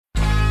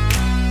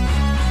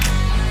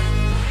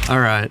All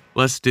right,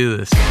 let's do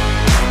this.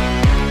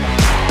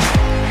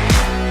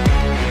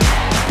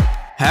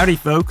 Howdy,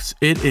 folks.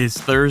 It is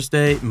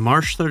Thursday,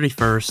 March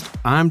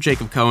 31st. I'm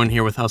Jacob Cohen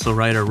here with Hustle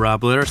writer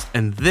Rob Litterst,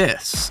 and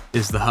this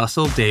is the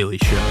Hustle Daily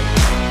Show.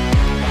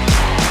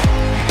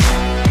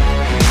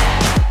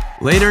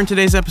 Later in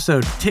today's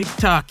episode,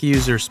 TikTok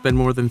users spend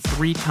more than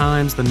 3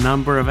 times the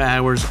number of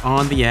hours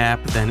on the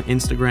app than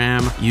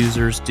Instagram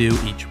users do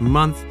each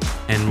month.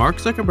 And Mark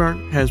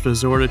Zuckerberg has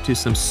resorted to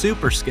some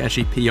super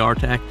sketchy PR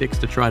tactics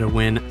to try to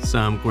win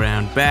some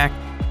ground back.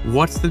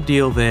 What's the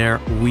deal there?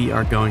 We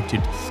are going to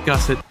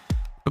discuss it.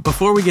 But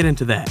before we get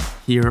into that,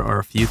 here are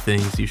a few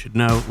things you should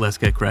know. Let's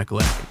get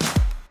crack-a-lacking.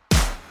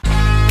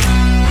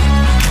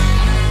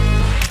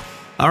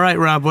 All right,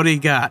 Rob, what do you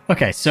got?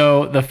 Okay,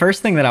 so the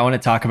first thing that I want to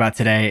talk about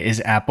today is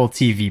Apple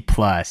TV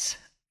Plus.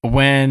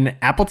 When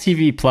Apple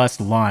TV Plus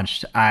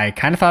launched, I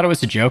kind of thought it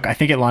was a joke. I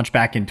think it launched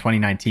back in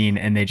 2019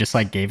 and they just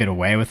gave it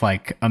away with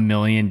a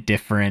million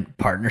different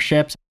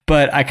partnerships.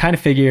 But I kind of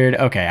figured,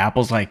 okay,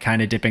 Apple's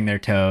kind of dipping their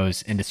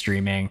toes into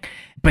streaming,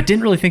 but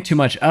didn't really think too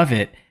much of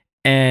it.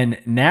 And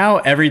now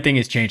everything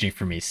is changing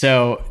for me.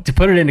 So to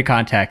put it into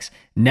context,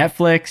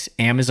 Netflix,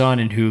 Amazon,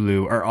 and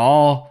Hulu are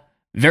all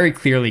very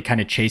clearly kind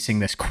of chasing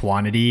this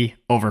quantity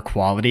over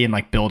quality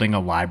and building a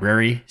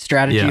library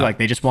strategy. Yeah.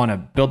 They just want to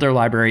build their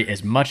library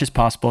as much as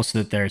possible so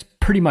that there's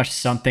pretty much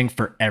something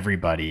for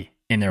everybody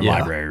in their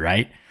library,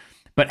 right?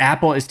 But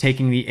Apple is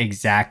taking the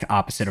exact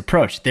opposite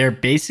approach. They're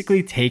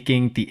basically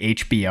taking the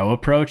HBO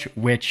approach,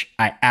 which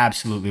I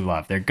absolutely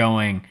love. They're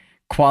going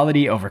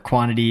quality over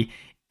quantity,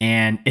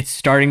 and it's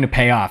starting to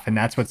pay off, and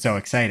that's what's so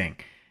exciting.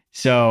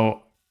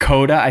 So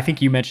Coda, I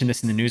think you mentioned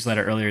this in the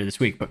newsletter earlier this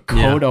week, but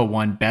Coda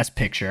won Best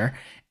Picture,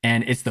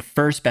 and it's the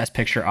first Best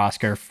Picture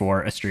Oscar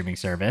for a streaming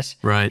service.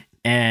 Right.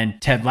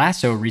 And Ted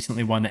Lasso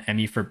recently won the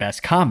Emmy for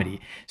Best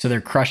Comedy. So they're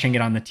crushing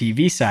it on the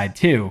TV side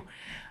too.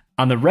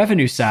 On the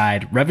revenue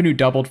side, revenue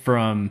doubled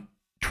from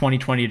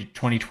 2020 to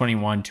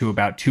 2021 to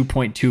about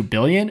 2.2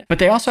 billion. But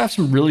they also have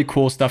some really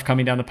cool stuff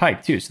coming down the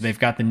pipe too. So they've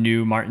got the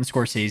new Martin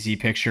Scorsese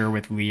picture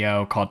with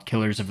Leo called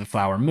Killers of the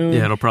Flower Moon.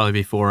 Yeah, it'll probably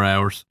be 4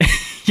 hours.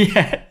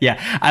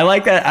 Yeah. I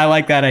like that. I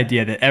like that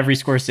idea that every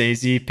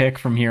Scorsese pick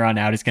from here on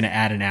out is going to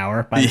add an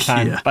hour. By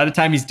the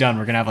time he's done,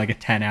 we're going to have a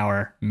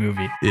 10-hour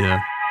movie.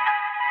 Yeah.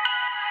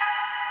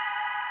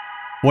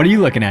 What are you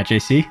looking at,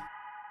 JC?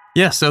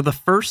 Yeah, so the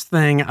first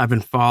thing I've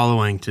been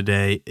following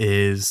today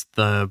is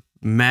the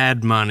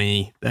mad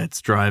money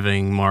that's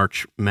driving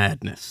March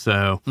Madness.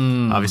 So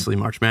obviously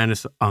March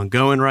Madness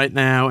ongoing right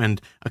now. And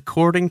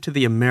according to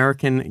the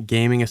American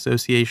Gaming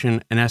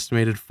Association, an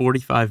estimated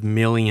 45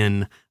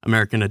 million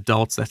American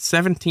adults, that's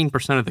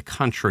 17% of the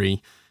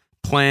country,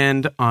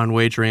 planned on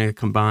wagering a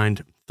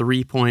combined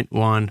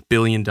 $3.1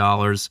 billion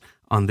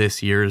on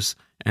this year's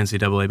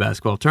NCAA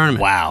basketball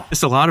tournament. Wow.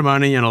 It's a lot of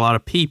money and a lot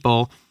of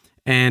people.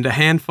 And a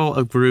handful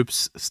of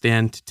groups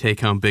stand to take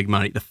home big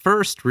money. The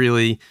first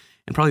really,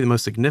 and probably the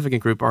most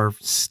significant group, are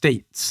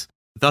states.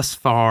 Thus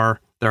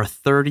far, there are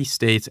 30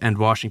 states and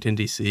Washington,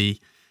 D.C.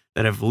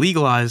 that have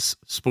legalized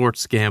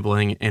sports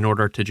gambling in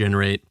order to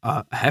generate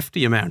a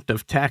hefty amount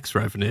of tax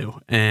revenue.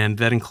 And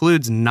that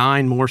includes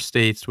 9 more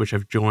states which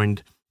have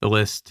joined the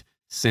list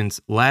since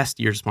last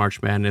year's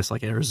March Madness,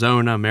 like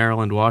Arizona,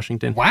 Maryland,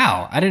 Washington.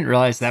 Wow, I didn't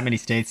realize that many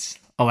states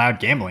allowed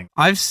gambling.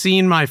 I've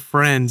seen my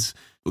friends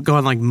go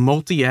on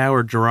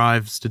multi-hour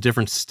drives to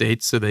different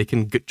states so they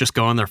can just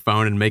go on their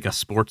phone and make a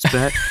sports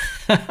bet.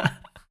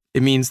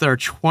 It means there are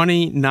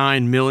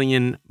 29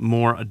 million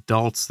more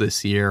adults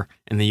this year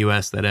in the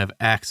U.S. that have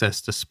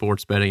access to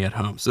sports betting at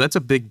home. So that's a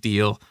big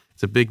deal.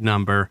 It's a big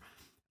number.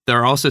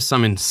 There are also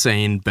some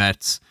insane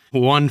bets.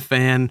 One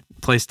fan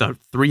placed a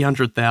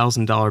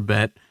 $300,000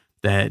 bet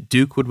that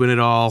Duke would win it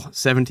all,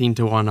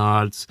 17-1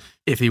 odds.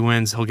 If he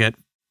wins, he'll get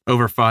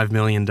over $5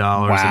 million.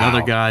 Wow.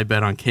 Another guy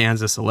bet on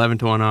Kansas,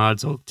 11-1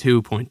 odds,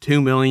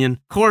 $2.2 million.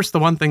 Of course, the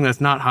one thing that's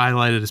not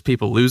highlighted is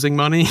people losing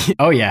money.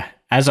 Oh, yeah,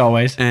 as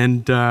always.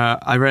 And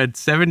I read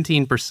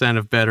 17%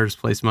 of bettors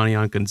placed money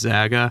on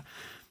Gonzaga,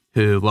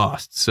 who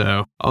lost.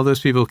 So all those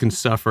people can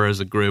suffer as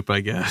a group,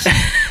 I guess.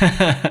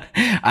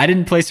 I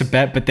didn't place a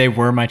bet, but they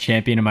were my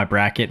champion in my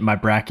bracket. My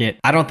bracket,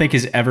 I don't think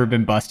has ever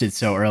been busted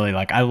so early.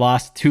 I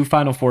lost 2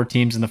 Final Four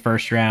teams in the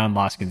first round,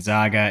 lost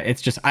Gonzaga.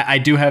 It's just, I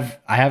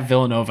have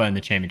Villanova in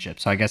the championship,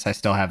 so I guess I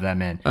still have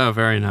them in. Oh,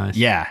 very nice.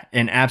 Yeah,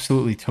 an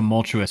absolutely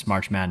tumultuous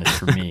March Madness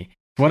for me.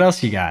 What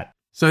else you got?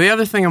 So the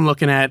other thing I'm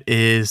looking at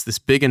is this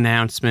big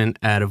announcement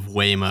out of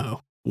Waymo.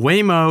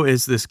 Waymo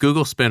is this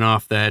Google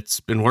spinoff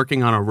that's been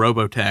working on a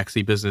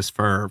robo-taxi business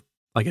for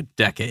a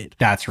decade.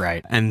 That's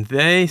right. And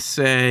they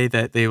say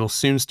that they will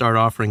soon start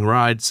offering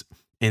rides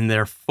in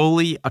their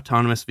fully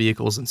autonomous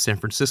vehicles in San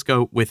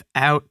Francisco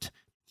without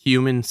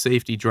human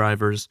safety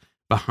drivers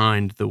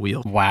behind the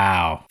wheel.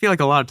 Wow. I feel like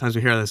a lot of times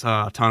we hear this,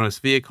 autonomous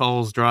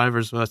vehicles,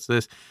 drivers, what's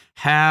this?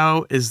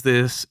 How is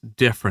this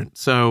different?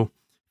 So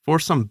for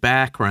some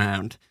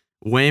background,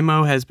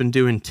 Waymo has been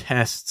doing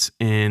tests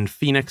in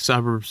Phoenix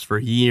suburbs for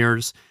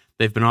years.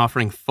 They've been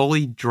offering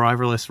fully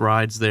driverless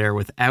rides there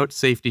without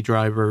safety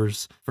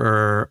drivers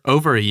for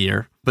over a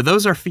year. But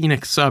those are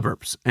Phoenix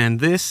suburbs.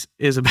 And this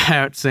is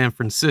about San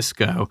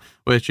Francisco,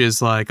 which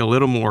is like a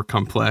little more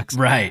complex.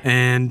 Right.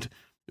 And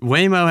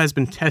Waymo has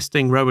been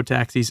testing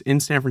robotaxis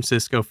in San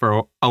Francisco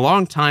for a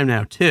long time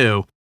now,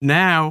 too.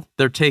 Now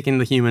they're taking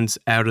the humans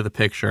out of the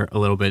picture a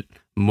little bit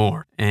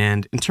more.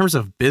 And in terms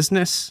of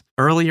business,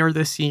 earlier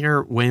this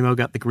year, Waymo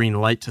got the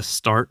green light to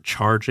start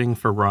charging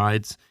for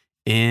rides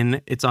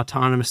in its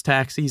autonomous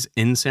taxis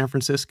in San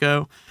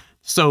Francisco,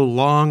 so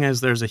long as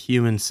there's a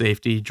human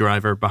safety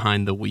driver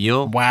behind the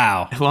wheel.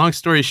 Wow. Long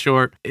story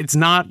short, it's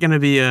not going to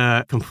be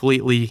a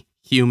completely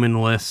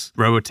humanless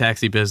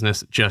robotaxi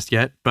business just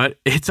yet, but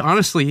it's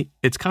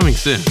coming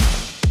soon.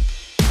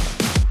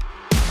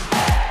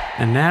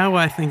 And now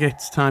I think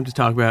it's time to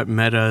talk about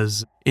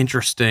Meta's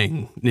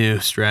interesting new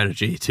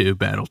strategy to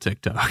battle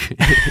TikTok,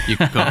 you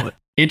could call it.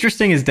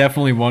 Interesting is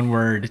definitely one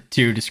word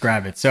to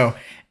describe it. So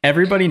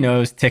everybody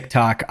knows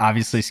TikTok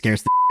obviously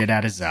scares the shit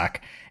out of Zuck.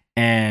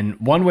 And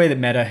one way that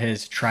Meta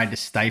has tried to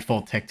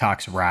stifle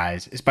TikTok's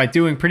rise is by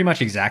doing pretty much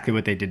exactly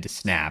what they did to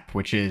Snap,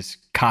 which is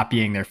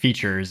copying their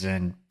features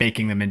and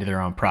baking them into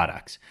their own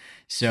products.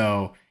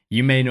 So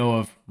you may know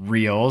of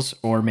Reels,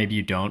 or maybe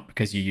you don't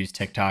because you use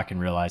TikTok and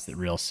realize that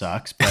Reels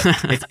sucks. But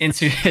it's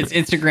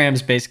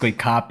Instagram's basically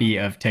copy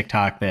of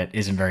TikTok that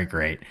isn't very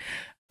great.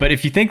 But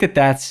if you think that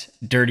that's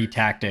dirty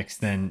tactics,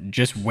 then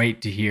just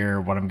wait to hear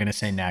what I'm going to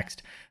say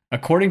next.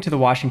 According to the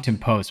Washington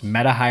Post,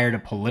 Meta hired a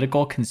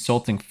political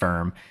consulting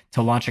firm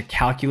to launch a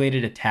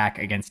calculated attack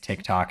against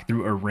TikTok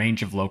through a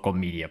range of local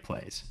media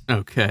plays.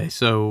 Okay,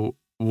 so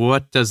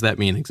what does that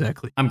mean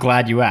exactly? I'm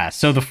glad you asked.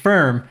 So the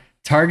firm,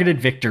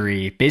 Targeted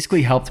Victory,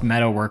 basically helped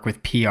Meta work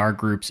with PR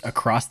groups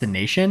across the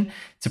nation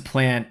to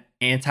plant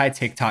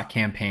anti-TikTok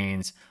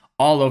campaigns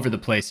all over the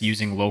place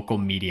using local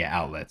media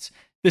outlets.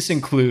 This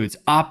includes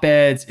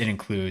op-eds, it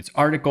includes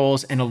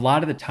articles, and a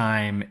lot of the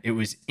time it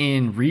was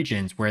in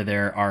regions where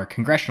there are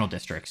congressional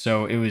districts.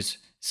 So it was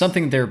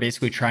something they're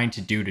basically trying to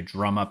do to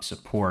drum up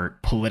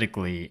support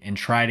politically and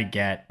try to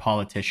get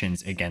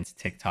politicians against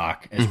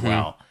TikTok as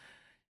well.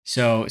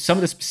 So some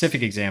of the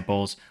specific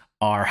examples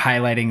are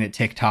highlighting that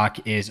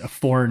TikTok is a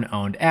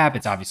foreign-owned app.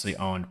 It's obviously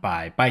owned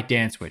by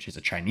ByteDance, which is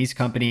a Chinese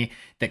company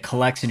that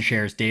collects and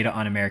shares data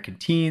on American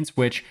teens,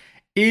 which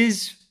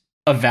is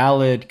a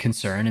valid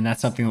concern, and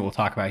that's something that we'll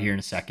talk about here in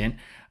a second.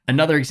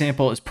 Another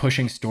example is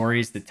pushing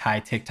stories that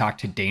tie TikTok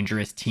to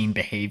dangerous teen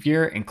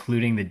behavior,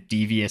 including the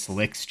Devious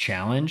Licks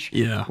Challenge,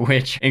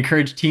 which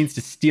encouraged teens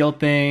to steal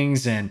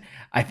things and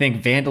I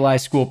think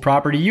vandalize school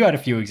property. You had a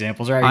few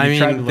examples, right? I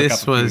mean,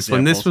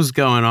 when this was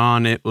going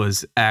on, it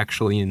was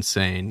actually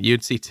insane.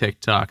 You'd see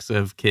TikToks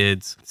of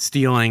kids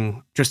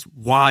stealing just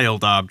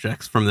wild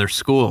objects from their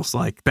schools,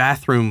 like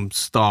bathroom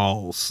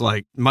stalls,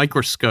 like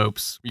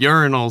microscopes,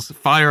 urinals,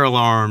 fire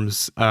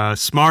alarms,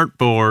 smart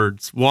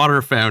boards,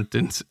 water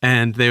fountains,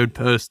 and they would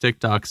post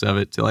TikToks of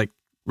it to like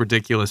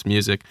ridiculous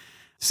music.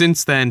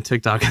 Since then,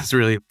 TikTok has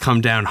really come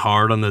down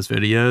hard on those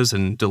videos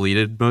and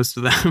deleted most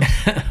of them.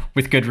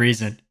 With good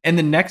reason. And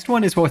the next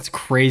one is what's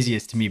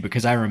craziest to me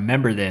because I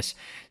remember this.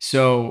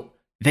 So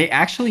they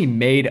actually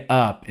made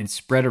up and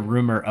spread a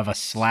rumor of a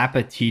Slap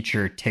a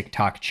Teacher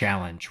TikTok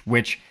challenge,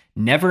 which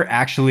never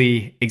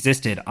actually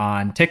existed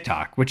on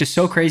TikTok, which is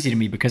so crazy to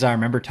me because I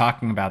remember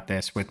talking about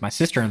this with my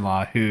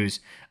sister-in-law, who's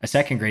a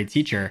second grade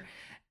teacher.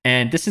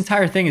 And this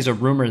entire thing is a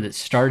rumor that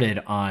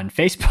started on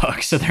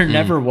Facebook. So there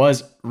never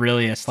was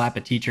really a Slap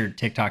a Teacher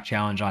TikTok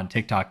challenge on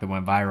TikTok that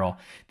went viral.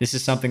 This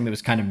is something that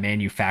was kind of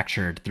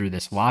manufactured through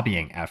this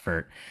lobbying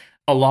effort.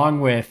 Along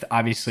with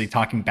obviously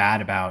talking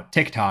bad about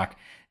TikTok,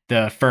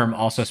 the firm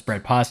also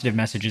spread positive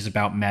messages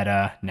about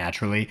Meta,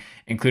 naturally,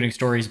 including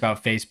stories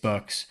about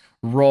Facebook's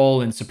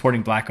role in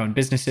supporting Black-owned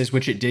businesses,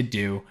 which it did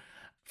do.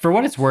 For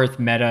what it's worth,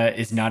 Meta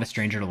is not a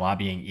stranger to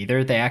lobbying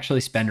either. They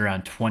actually spend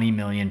around $20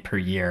 million per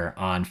year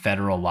on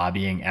federal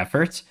lobbying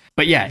efforts.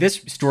 But yeah, this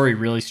story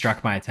really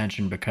struck my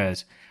attention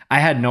because I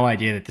had no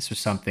idea that this was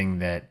something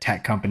that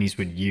tech companies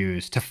would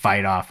use to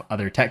fight off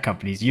other tech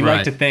companies. You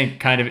like to think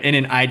kind of in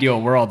an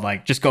ideal world,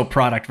 like just go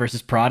product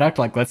versus product,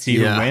 like let's see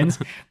who wins.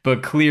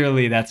 But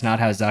clearly that's not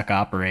how Zuck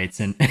operates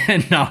and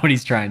not what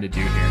he's trying to do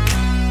here.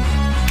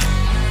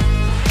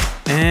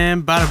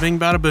 And bada bing,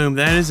 bada boom.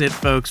 That is it,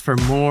 folks. For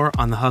more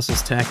on The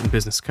Hustle's tech and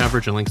business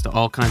coverage and links to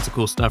all kinds of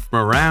cool stuff from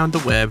around the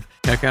web,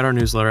 check out our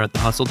newsletter at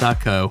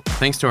thehustle.co.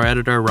 Thanks to our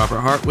editor,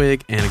 Robert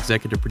Hartwig, and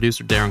executive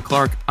producer, Darren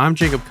Clark. I'm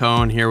Jacob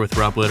Cohen here with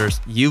Rob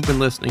Litters. You've been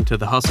listening to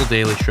The Hustle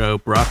Daily Show,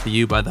 brought to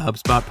you by the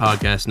HubSpot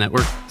Podcast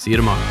Network. See you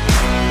tomorrow.